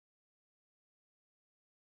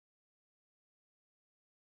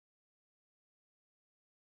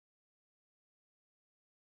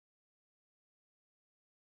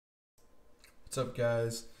What's up,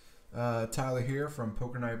 guys? Tyler here from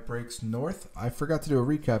Poker Night Breaks North. I forgot to do a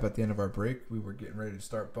recap at the end of our break. We were getting ready to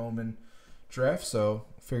start Bowman draft, so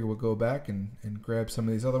I figured we'll go back and grab some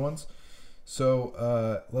of these other ones.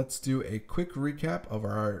 So let's do a quick recap of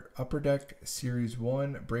our Upper Deck Series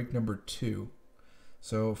 1 break number 2.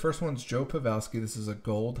 So first one's Joe Pavelski. This is a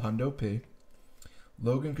gold Hundo P.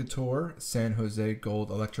 Logan Couture, San Jose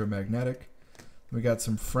Gold Electromagnetic. We got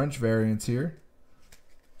some French variants here.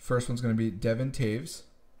 First one's going to be Devin Taves.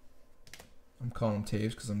 I'm calling him Taves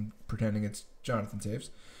because I'm pretending it's Jonathan Taves.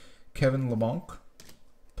 Kevin LeBlanc.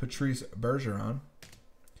 Patrice Bergeron.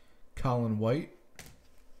 Colin White.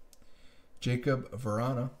 Jacob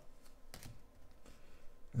Verana.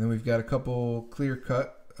 And then we've got a couple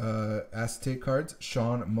clear-cut acetate cards.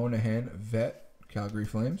 Sean Monahan, Vet, Calgary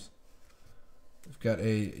Flames. We've got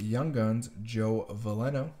a Young Guns, Joe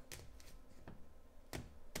Veleno.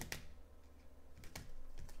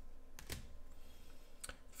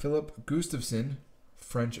 Philip Gustafson,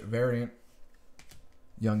 French variant,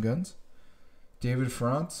 Young Guns. David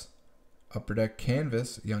France, Upper Deck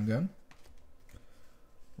Canvas, Young Gun.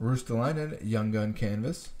 Rustalainen, Young Gun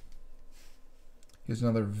Canvas. Here's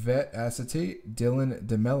another Vet Acetate, Dylan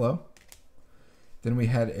DeMello. Then we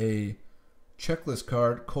had a checklist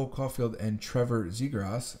card, Cole Caulfield and Trevor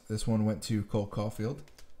Zegras. This one went to Cole Caulfield.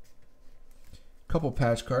 Couple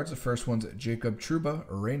patch cards. The first one's Jacob Trouba,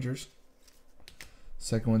 Rangers.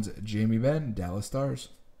 Second one's Jamie Benn, Dallas Stars.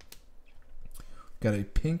 Got a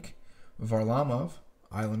pink Varlamov,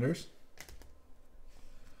 Islanders.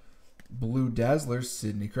 Blue Dazzlers,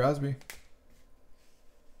 Sidney Crosby.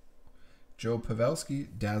 Joe Pavelski,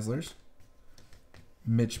 Dazzlers.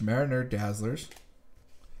 Mitch Marner, Dazzlers.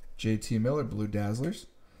 JT Miller, Blue Dazzlers.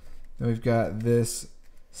 Then we've got this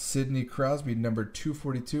Sidney Crosby, number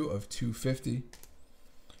 242 of 250.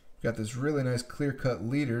 Got this really nice clear-cut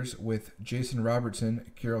leaders with Jason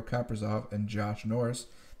Robertson, Kirill Kaprizov, and Josh Norris.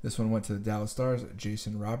 This one went to the Dallas Stars,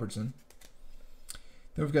 Jason Robertson.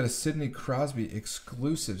 Then we've got a Sidney Crosby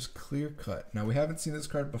exclusives clear-cut. Now, we haven't seen this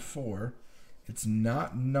card before. It's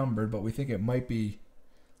not numbered, but we think it might be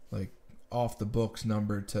like off the books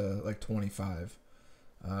numbered to like 25.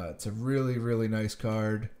 It's a really, really nice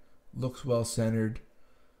card. Looks well-centered.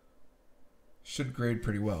 Should grade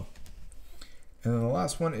pretty well. And then the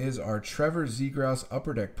last one is our Trevor Zegras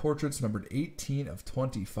Upper Deck Portraits, numbered 18 of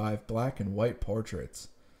 25, black and white portraits.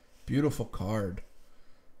 Beautiful card.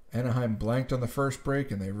 Anaheim blanked on the first break,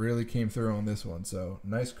 and they really came through on this one. So,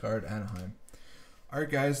 nice card, Anaheim. All right,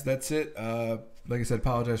 guys, that's it. Like I said,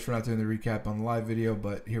 apologize for not doing the recap on the live video,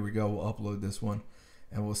 but here we go. We'll upload this one.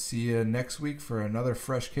 And we'll see you next week for another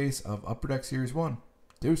fresh case of Upper Deck Series 1.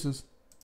 Deuces.